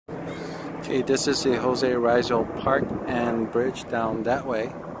Okay, this is the Jose Rizal Park and bridge down that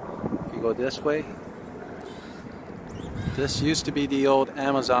way. If you go this way, this used to be the old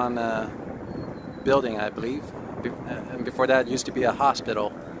Amazon building, I believe. And before that, it used to be a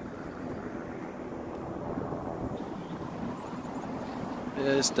hospital.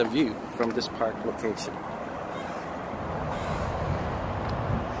 This is the view from this park location.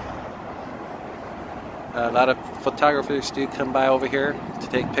 A lot of photographers do come by over here to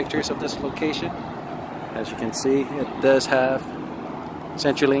take pictures of this location. As you can see, it does have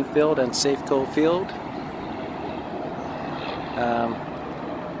CenturyLink field and Safeco field.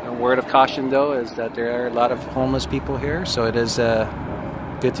 A word of caution though is that there are a lot of homeless people here, so it is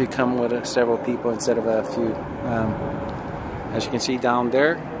good to come with several people instead of a few. As you can see down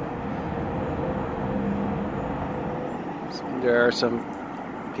there, there are some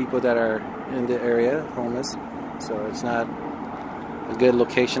people that are in the area homeless, so it's not a good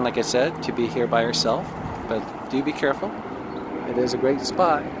location, like I said, to be here by yourself, but do be careful. It is a great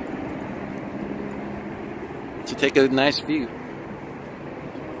spot to take a nice view.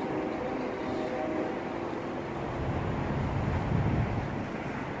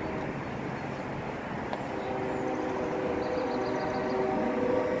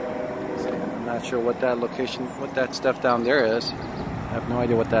 I'm not sure what that location, what that stuff down there is. I have no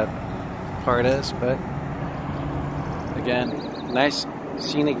idea what that part is, but again, nice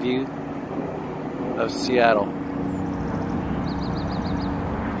scenic view of Seattle.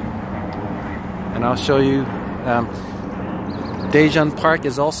 And I'll show you Daejeon Park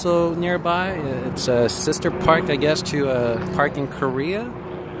is also nearby. It's a sister park, I guess, to a park in Korea,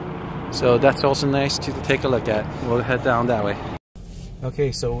 so that's also nice to take a look at. We'll head down that way.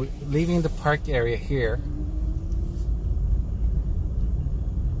 Okay, so leaving the park area here,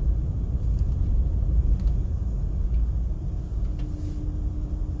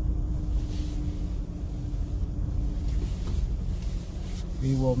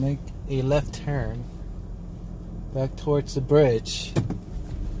 we will make a left turn back towards the bridge.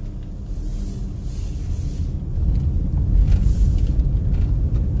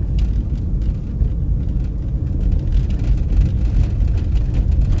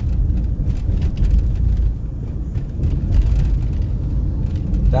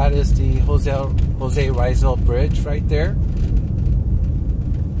 That is the Jose Rizal Bridge right there.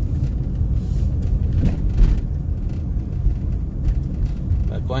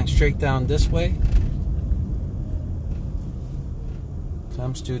 Going straight down this way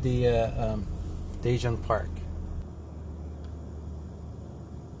comes to the Daejeon Park.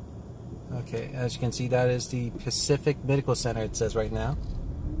 Okay, as you can see, that is the Pacific Medical Center, it says right now.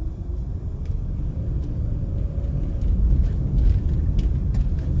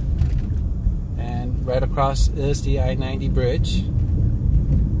 And right across is the I-90 bridge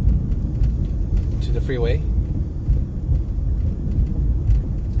to the freeway.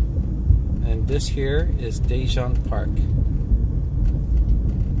 And this here is Daejeon Park.